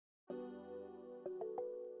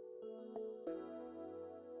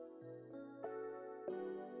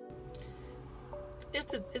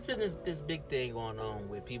it's been this big thing going on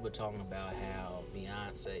with people talking about how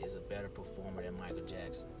Beyonce is a better performer than Michael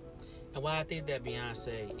Jackson. And why I think that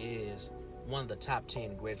Beyonce is one of the top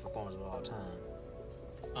 10 greatest performers of all time.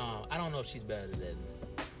 I don't know if she's better than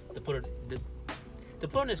to put her to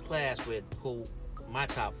put in this class with who my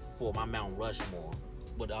top four, my Mount Rushmore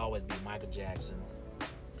would always be Michael Jackson,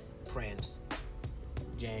 Prince,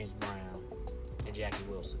 James Brown, and Jackie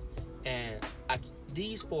Wilson. And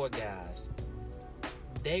these four guys,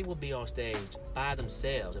 they will be on stage by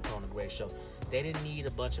themselves and put on a great show. They didn't need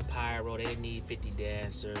a bunch of pyro. They didn't need 50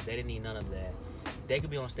 dancers. They didn't need none of that. They could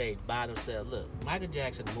be on stage by themselves. Look, Michael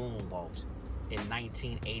Jackson moonwalked in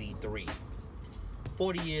 1983.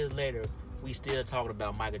 40 years later, we still talking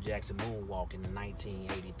about Michael Jackson moonwalking in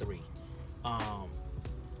 1983.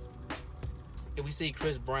 If we see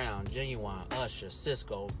Chris Brown, Genuine, Usher,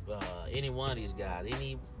 Cisco, any one of these guys,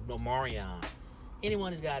 Marion, any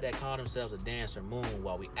one of these guys that call themselves a dancer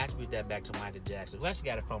moonwalk, we attribute that back to Michael Jackson, who actually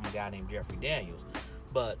got it from a guy named Jeffrey Daniels.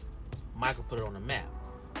 But Michael put it on the map,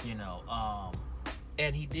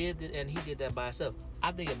 and he did that by himself.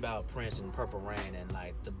 I think about Prince and Purple Rain, and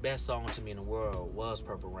like the best song to me in the world was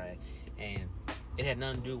Purple Rain, and it had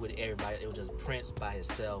nothing to do with everybody. It was just Prince by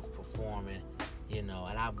himself performing, and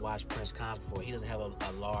I've watched Prince concerts before. He doesn't have a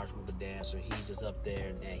large group of dancers. He's just up there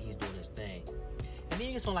and he's doing his thing. And then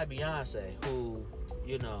you get someone like Beyonce, who,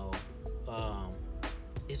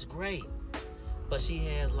 is great, but she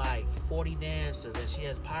has like 40 dancers and she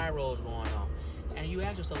has pyros going on. And you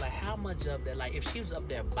ask yourself, like, how much of that, like, if she was up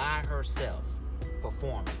there by herself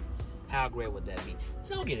performing, how great would that be?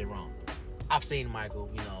 Don't get it wrong. I've seen Michael,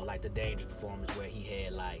 like the Dangerous performance where he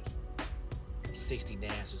had like 60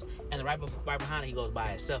 dancers, and right behind it, he goes by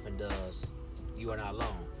himself and does You Are Not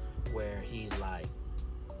Alone, where he's like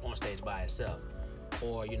on stage by himself.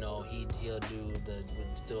 Or he'll do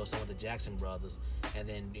some with the Jackson Brothers, and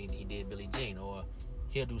then he did Billie Jean. Or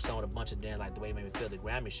he'll do some with a bunch of dance, like The Way You Made Me Feel, the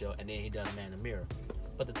Grammy show, and then he does Man in the Mirror.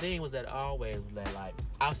 But the thing was that always, like,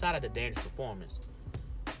 outside of the Dangerous performance,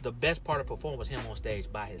 the best part of the performance was him on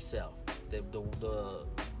stage by himself.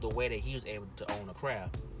 The way that he was able to own a crowd.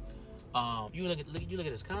 You look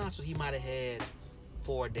at his concerts, he might have had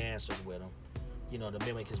 4 dancers with him, to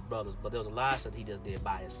mimic his brothers. But there was a lot of stuff he just did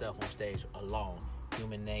by himself on stage alone.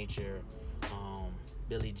 Human Nature,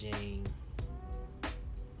 Billie Jean.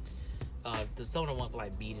 Some of the ones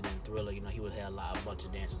like Beat It and Thriller, he would have a bunch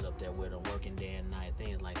of dancers up there with him, working day and night,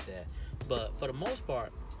 things like that. But for the most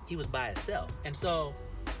part, he was by himself. And so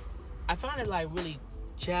I find it like really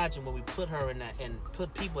challenging when we put her in that and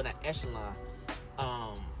put people in that echelon.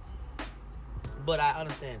 But I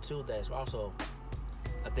understand too that it's also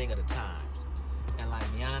a thing of the times. And like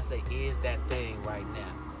Beyonce is that thing right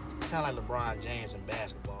now. It's kind of like LeBron James in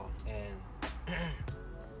basketball. And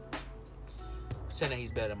saying that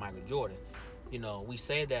he's better than Michael Jordan. We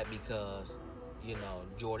say that because,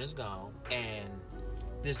 Jordan's gone and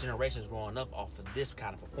this generation is growing up off of this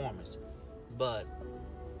kind of performance. But,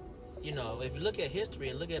 if you look at history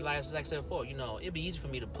and look at, like I said before, it'd be easy for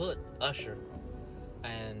me to put Usher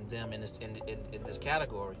and them in this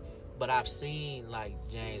category. But I've seen, like,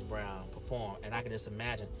 James Brown perform, and I can just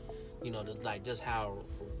imagine, just how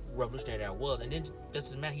revolutionary that was. And then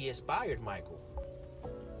just as he inspired Michael.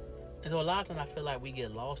 And so a lot of times I feel like we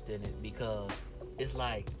get lost in it because it's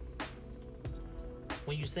like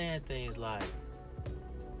when you're saying things like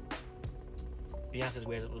Beyonce's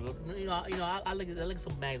greatest, I look at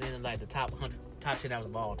some magazines and like the top 10 albums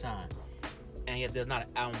of all time, and yet there's not an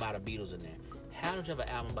album by the Beatles in there. How don't you have an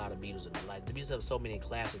album by the Beatles in there? Like the Beatles have so many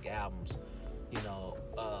classic albums,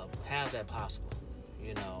 how's that possible?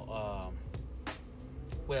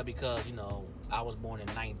 Well, because I was born in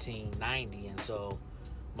 1990, and so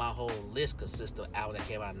my whole list consists of albums that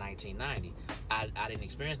came out in 1990. I didn't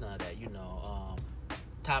experience none of that.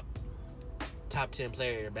 Top 10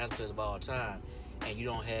 basketball players of all time, and you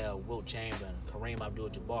don't have Wilt Chamberlain, Kareem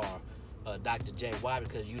Abdul-Jabbar, Dr. J. Why?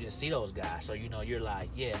 Because you didn't see those guys. So you're like,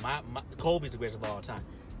 yeah, my Kobe's the greatest of all time.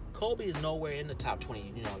 Kobe is nowhere in the top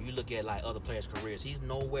 20. You look at like other players' careers, he's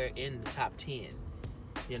nowhere in the top 10.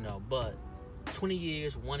 But 20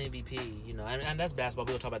 years, 1 MVP. And that's basketball.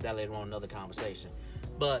 We'll talk about that later on in another conversation.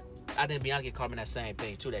 But I think Beyonce get caught in that same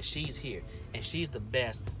thing too, that she's here and she's the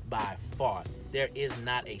best by far. There is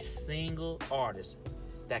not a single artist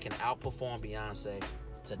that can outperform Beyonce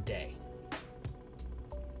today.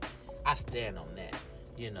 I stand on that.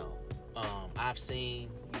 I've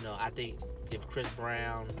seen, I think if Chris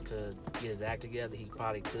Brown could get his act together, he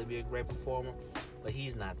probably could be a great performer, but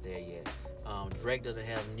he's not there yet. Drake doesn't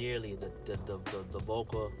have nearly the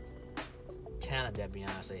vocal talent that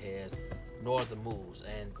Beyonce has, nor the moves.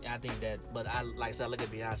 And I think that, but I like I said, I look at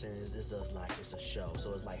Beyonce and it's just like it's a show.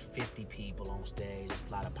 So it's like 50 people on stage, there's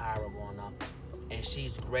a lot of pyro going on, and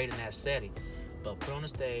she's great in that setting. But put on the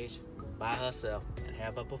stage by herself and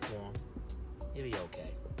have her perform, it'll be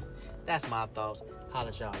okay. That's my thoughts. Holler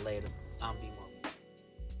at y'all later. I'm B1.